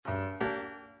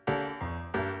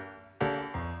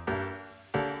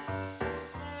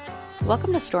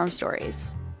Welcome to Storm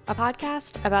Stories, a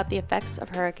podcast about the effects of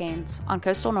hurricanes on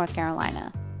coastal North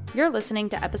Carolina. You're listening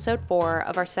to episode 4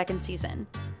 of our second season,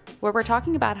 where we're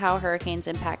talking about how hurricanes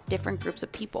impact different groups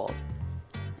of people.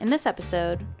 In this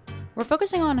episode, we're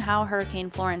focusing on how Hurricane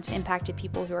Florence impacted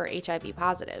people who are HIV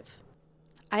positive.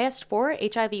 I asked 4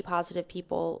 HIV positive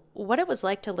people what it was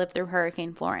like to live through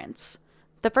Hurricane Florence.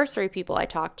 The first 3 people I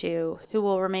talked to, who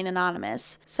will remain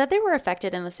anonymous, said they were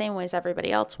affected in the same ways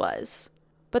everybody else was.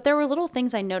 But there were little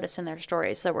things I noticed in their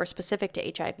stories that were specific to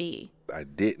HIV. I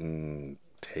didn't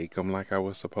take them like I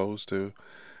was supposed to.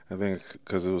 I think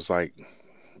because it was like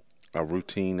a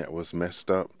routine that was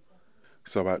messed up.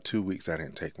 So about 2 weeks I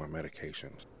didn't take my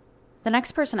medications. The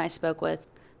next person I spoke with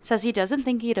says he doesn't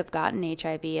think he'd have gotten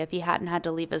HIV if he hadn't had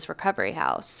to leave his recovery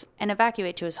house and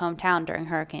evacuate to his hometown during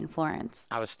Hurricane Florence.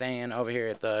 I was staying over here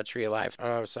at the Tree of Life. It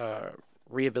was a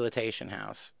rehabilitation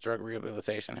house, drug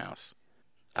rehabilitation house.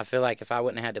 I feel like if I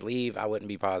wouldn't have had to leave, I wouldn't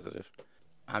be positive.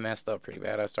 I messed up pretty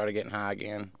bad. I started getting high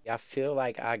again. I feel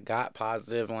like I got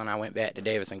positive when I went back to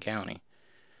Davidson County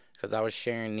because I was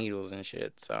sharing needles and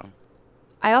shit, so.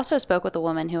 I also spoke with a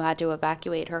woman who had to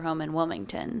evacuate her home in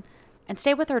Wilmington and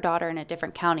stay with her daughter in a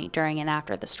different county during and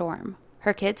after the storm.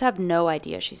 Her kids have no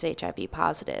idea she's HIV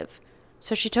positive,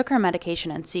 so she took her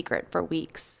medication in secret for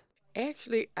weeks.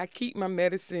 Actually, I keep my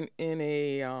medicine in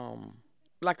a,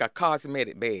 like a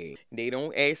cosmetic bag. They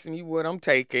don't ask me what I'm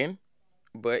taking,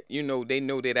 but, they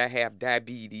know that I have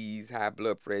diabetes, high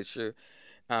blood pressure,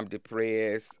 I'm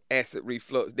depressed, acid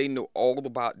reflux. They know all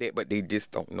about that, but they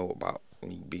just don't know about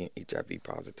me being HIV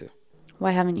positive.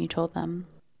 Why haven't you told them?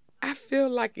 I feel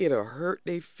like it'll hurt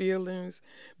their feelings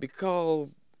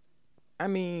because,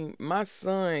 my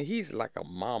son, he's like a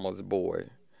mama's boy.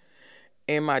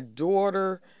 And my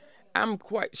daughter,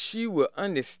 she will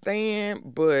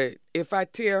understand, but if I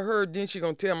tell her, then she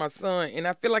gonna tell my son, and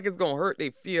I feel like it's gonna hurt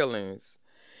their feelings.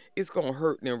 It's gonna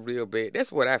hurt them real bad.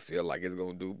 That's what I feel like it's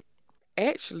gonna do.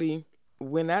 Actually,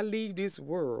 when I leave this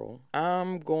world,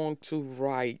 I'm gonna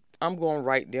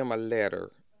write them a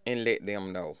letter and let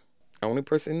them know. The only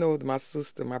person knows is my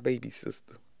sister, my baby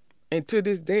sister. And to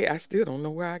this day, I still don't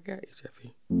know where I got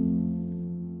HIV.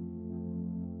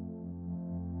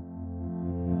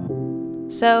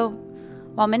 So,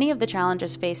 while many of the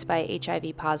challenges faced by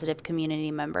HIV-positive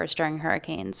community members during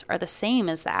hurricanes are the same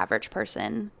as the average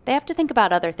person, they have to think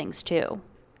about other things too.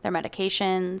 Their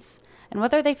medications, and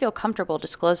whether they feel comfortable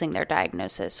disclosing their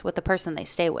diagnosis with the person they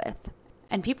stay with.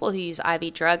 And people who use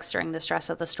IV drugs during the stress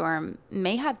of the storm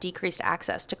may have decreased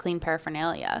access to clean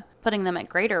paraphernalia, putting them at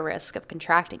greater risk of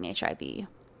contracting HIV.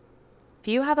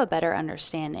 Few have a better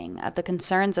understanding of the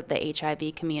concerns of the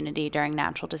HIV community during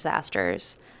natural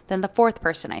disasters than the 4th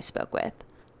person I spoke with,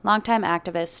 longtime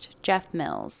activist Jeff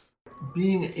Mills.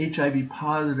 Being HIV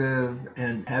positive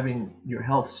and having your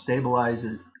health stabilize,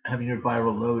 having your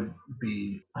viral load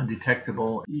be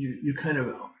undetectable, you kind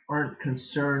of aren't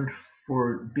concerned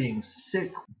for being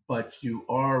sick, but you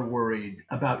are worried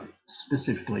about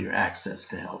specifically your access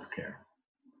to health care.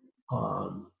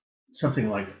 Something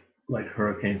like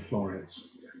Hurricane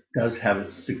Florence does have a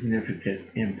significant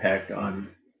impact on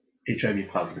HIV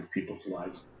positive people's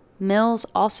lives. Mills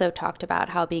also talked about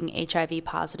how being HIV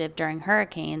positive during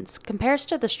hurricanes compares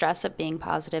to the stress of being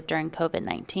positive during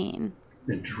COVID-19.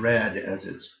 The dread as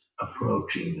it's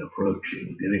approaching,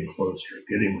 getting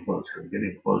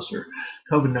closer.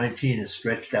 COVID-19 is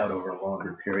stretched out over a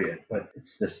longer period, but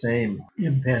it's the same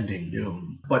impending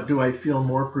doom. But do I feel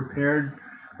more prepared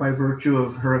by virtue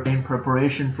of hurricane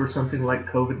preparation for something like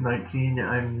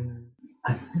COVID-19?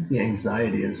 I think the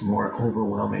anxiety is more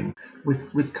overwhelming.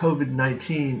 With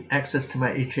COVID-19, access to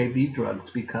my HIV drugs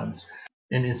becomes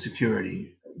an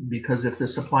insecurity because if the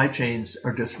supply chains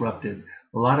are disrupted,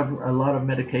 a lot of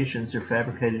medications are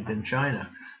fabricated in China,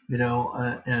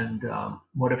 and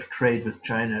what if trade with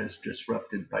China is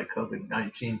disrupted by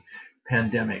COVID-19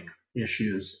 pandemic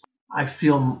issues? I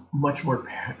feel much more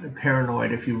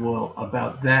paranoid, if you will,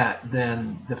 about that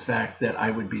than the fact that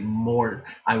I would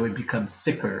become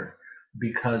sicker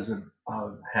because of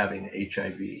having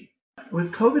HIV.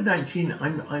 With COVID-19,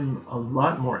 I'm a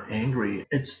lot more angry.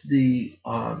 It's the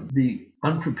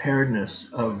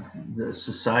unpreparedness of the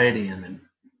society and the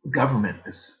government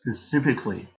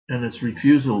specifically, and its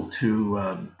refusal to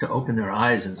open their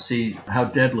eyes and see how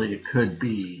deadly it could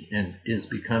be and is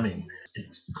becoming.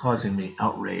 It's causing me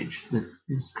outrage that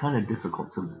is kind of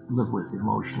difficult to live with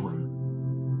emotionally.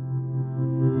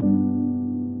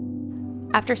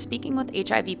 After speaking with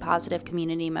HIV-positive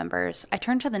community members, I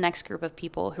turned to the next group of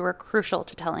people who are crucial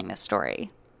to telling this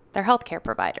story. They're healthcare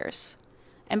providers.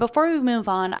 And before we move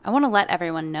on, I want to let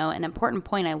everyone know an important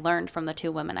point I learned from the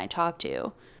 2 women I talked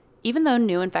to. Even though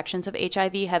new infections of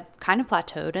HIV have kind of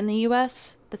plateaued in the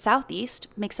US, the Southeast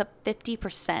makes up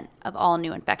 50% of all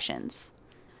new infections.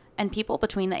 And people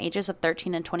between the ages of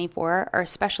 13 and 24 are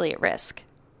especially at risk.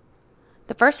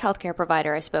 The first healthcare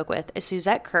provider I spoke with is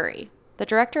Suzette Curry, the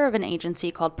director of an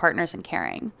agency called Partners in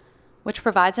Caring, which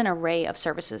provides an array of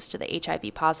services to the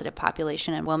HIV-positive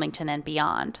population in Wilmington and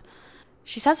beyond.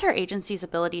 She says her agency's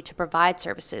ability to provide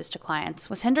services to clients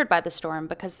was hindered by the storm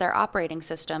because their operating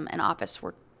system and office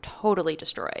were totally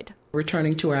destroyed.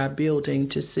 Returning to our building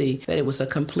to see that it was a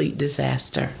complete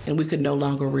disaster and we could no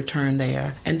longer return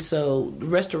there. And so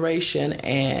restoration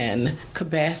and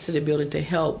capacity building to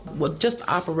help with just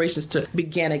operations to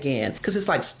begin again, because it's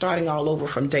like starting all over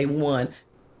from day one.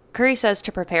 Curry says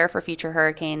to prepare for future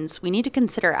hurricanes, we need to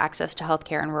consider access to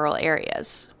healthcare in rural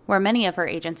areas, where many of her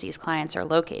agency's clients are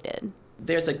located.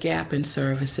 There's a gap in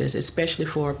services, especially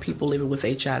for people living with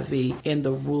HIV in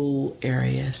the rural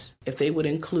areas. If they would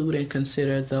include and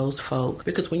consider those folk,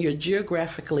 because when you're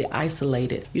geographically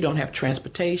isolated, you don't have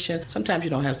transportation, sometimes you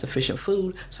don't have sufficient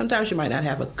food, sometimes you might not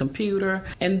have a computer,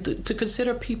 and to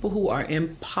consider people who are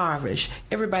impoverished.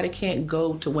 Everybody can't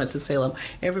go to Winston-Salem.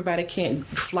 Everybody can't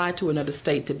fly to another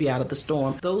state to be out of the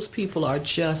storm. Those people are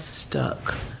just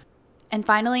stuck. And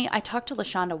finally, I talked to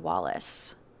LaShonda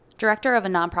Wallace, director of a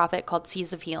nonprofit called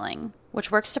Seas of Healing, which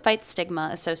works to fight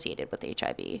stigma associated with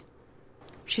HIV.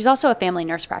 She's also a family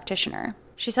nurse practitioner.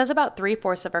 She says about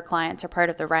 3/4 of her clients are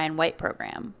part of the Ryan White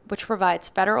program, which provides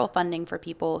federal funding for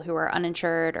people who are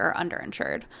uninsured or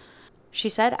underinsured. She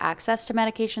said access to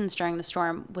medications during the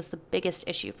storm was the biggest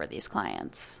issue for these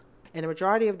clients. And the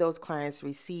majority of those clients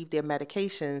receive their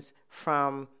medications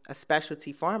from a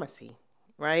specialty pharmacy.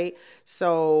 Right?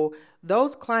 So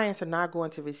those clients are not going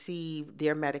to receive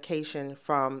their medication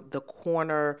from the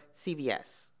corner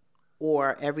CVS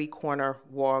or every corner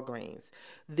Walgreens.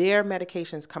 Their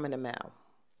medications come in the mail.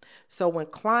 So when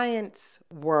clients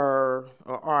were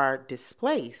or are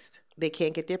displaced, they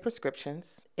can't get their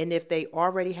prescriptions. And if they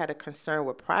already had a concern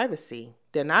with privacy,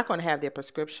 they're not going to have their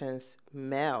prescriptions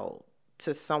mailed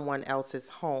to someone else's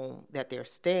home that they're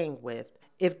staying with.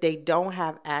 If they don't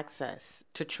have access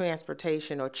to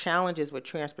transportation or challenges with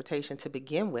transportation to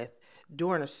begin with,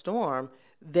 during a storm,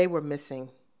 they were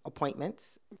missing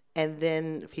appointments. And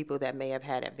then people that may have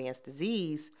had advanced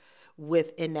disease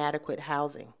with inadequate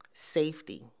housing,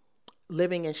 safety,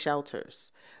 living in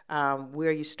shelters,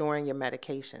 where you're storing your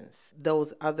medications,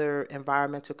 those other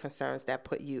environmental concerns that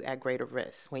put you at greater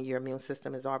risk when your immune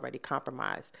system is already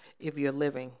compromised if you're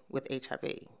living with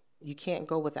HIV. You can't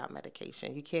go without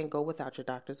medication. You can't go without your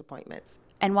doctor's appointments.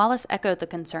 And Wallace echoed the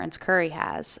concerns Curry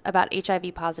has about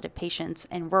HIV-positive patients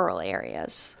in rural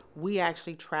areas. We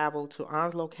actually travel to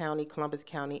Onslow County, Columbus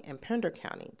County, and Pender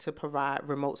County to provide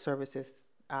remote services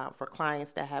for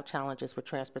clients that have challenges with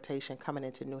transportation coming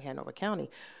into New Hanover County.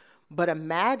 But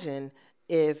imagine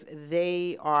if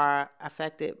they are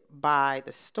affected by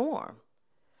the storm.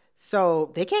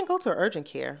 So they can't go to urgent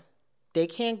care. They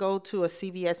can't go to a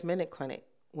CVS Minute Clinic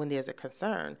when there's a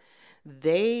concern.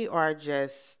 They are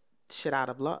just shit out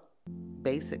of luck,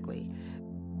 basically.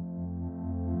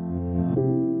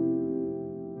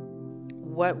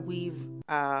 What we've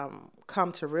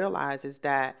come to realize is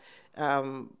that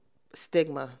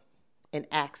stigma and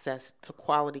access to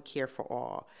quality care for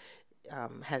all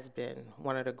has been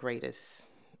one of the greatest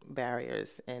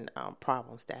barriers and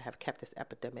problems that have kept this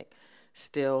epidemic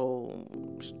still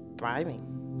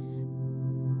thriving.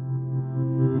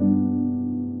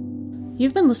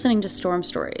 You've been listening to Storm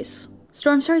Stories.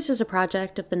 Storm Stories is a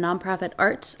project of the nonprofit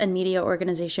arts and media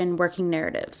organization Working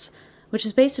Narratives, which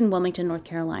is based in Wilmington, North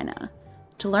Carolina.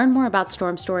 To learn more about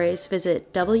Storm Stories,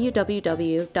 visit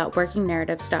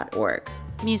www.workingnarratives.org.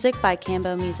 Music by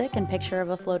Cambo Music and Picture of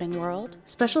a Floating World.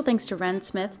 Special thanks to Ren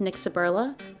Smith, Nick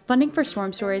Saberla. Funding for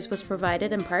Storm Stories was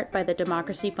provided in part by the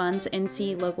Democracy Fund's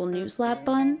NC Local News Lab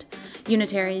Fund,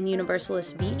 Unitarian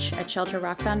Universalist Beach at Shelter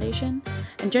Rock Foundation,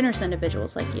 and generous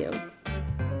individuals like you.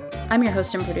 I'm your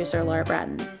host and producer, Laura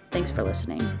Bratton. Thanks for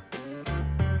listening.